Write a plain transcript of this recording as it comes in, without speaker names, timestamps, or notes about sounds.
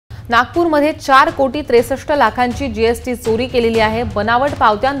नागपूरमध्ये 4,63,00,000ची जीएसटी चोरी केलेली आहे। बनावट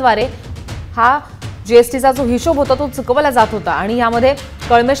पावत्यांद्वारे हा जीएसटीचा जो हिशोब होता तो चुकवला जात होता आणि यामध्ये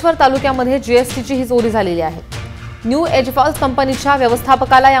कळमेश्वर तालुक्यामध्ये जीएसटीची ही चोरी झालेली आहे। न्यू एज फॉल्स कंपनीच्या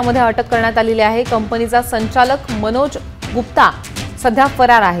व्यवस्थापकाला यामध्ये अटक करण्यात आलेली आहे। कंपनीचा संचालक मनोज गुप्ता सध्या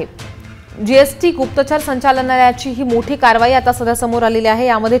फरार आहे। जीएसटी गुप्तचर संचालनालयाची ही मोठी कारवाई आता सध्या समोर आलेली आहे।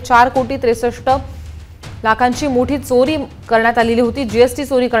 यामध्ये 4,63,00,000ची मोठी चोरी करण्यात आलेली होती। जीएसटी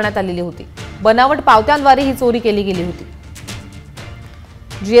चोरी करण्यात आलेली होती। बनावट पावत्यांद्वारे ही चोरी केली गेली होती।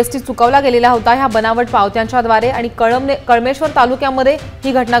 जीएसटी चुकवला गेलेला होता ह्या बनावट पावत्यांच्याद्वारे आणि कळमेश्वर तालुक्यामध्ये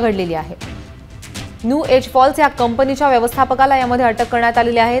ही घटना घडलेली आहे। न्यू एज फॉल्स या कंपनीच्या व्यवस्थापकाला यामध्ये अटक करण्यात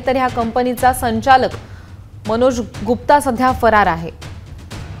आलेली आहे। तर ह्या कंपनीचा संचालक मनोज गुप्ता सध्या फरार आहे।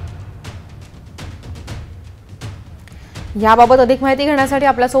 याबाबत अधिक माहिती घेण्यासाठी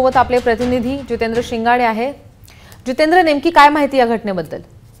आपल्यासोबत आपले प्रतिनिधी जितेंद्र शिंगाडे आहे। जितेंद्र, नेमकी काय माहिती या घटनेबद्दल?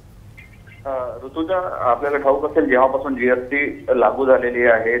 ऋतुजा, आपल्याला ठाऊक असेल जेव्हापासून जीएसटी लागू झालेली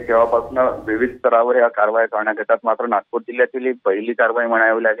आहे तेव्हापासून विविध स्तरावर या कारवाया करण्यात येतात। मात्र नागपूर जिल्ह्यातील ही पहिली कारवाई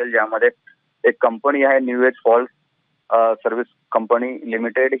म्हणावी लागेल ज्यामध्ये एक कंपनी आहे new age false service company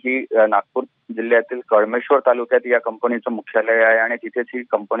limited. ही नागपूर जिल्ह्यातील कळमेश्वर तालुक्यात या कंपनीचं मुख्यालय आहे आणि तिथेच ही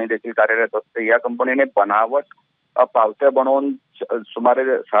कंपनी देखील कार्यरत असते। या कंपनीने बनावट पावत्या बनवून सुमारे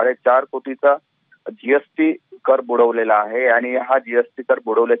 4.5 कोटीचा जीएसटी कर बुडवलेला आहे आणि हा जीएसटी कर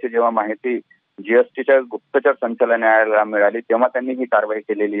बुडवल्याची जेव्हा माहिती जीएसटीच्या गुप्तचर संचालनालयाला मिळाली तेव्हा त्यांनी ही कारवाई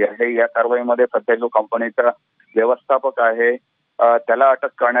केलेली आहे। या कारवाईमध्ये सध्या जो कंपनीचा व्यवस्थापक आहे त्याला अटक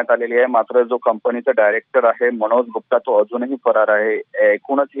करण्यात आलेली आहे। मात्र जो कंपनीचा डायरेक्टर आहे मनोज गुप्ता तो अजूनही फरार आहे।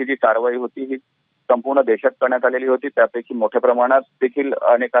 एकूणच ही जी कारवाई होती ही संपूर्ण देशात करण्यात आलेली होती। त्यापैकी मोठ्या प्रमाणात देखील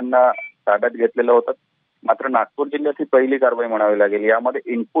अनेकांना ताब्यात घेतलेलं होतं। मात्र नागपूर जिल्ह्यात ही पहिली कारवाई म्हणावी लागेल। यामध्ये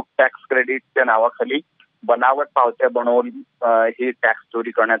इनपुट टॅक्स क्रेडिटच्या नावाखाली बनावट पावत्या बनवून ही टॅक्स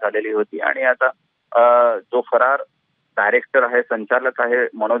चोरी करण्यात आलेली होती आणि आता जो फरार डायरेक्टर आहे संचालक आहे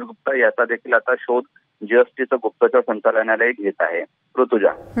मनोज गुप्ता याचा देखील आता शोध जीएसटीचं गुप्तचर संचालनालय घेत आहे।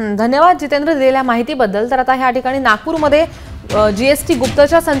 ऋतुजा, धन्यवाद जितेंद्र दिलेल्या माहितीबद्दल। तर आता ह्या ठिकाणी नागपूरमध्ये जीएसटी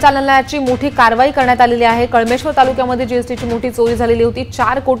गुप्तचर संचालनालयाची मोठी कारवाई करण्यात आलेली आहे। कळमेश्वर तालुक्यामध्ये जीएसटीची मोठी चोरी झालेली होती।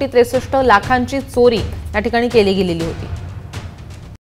 4,63,00,000ची चोरी या ठिकाणी केली गेलेली होती।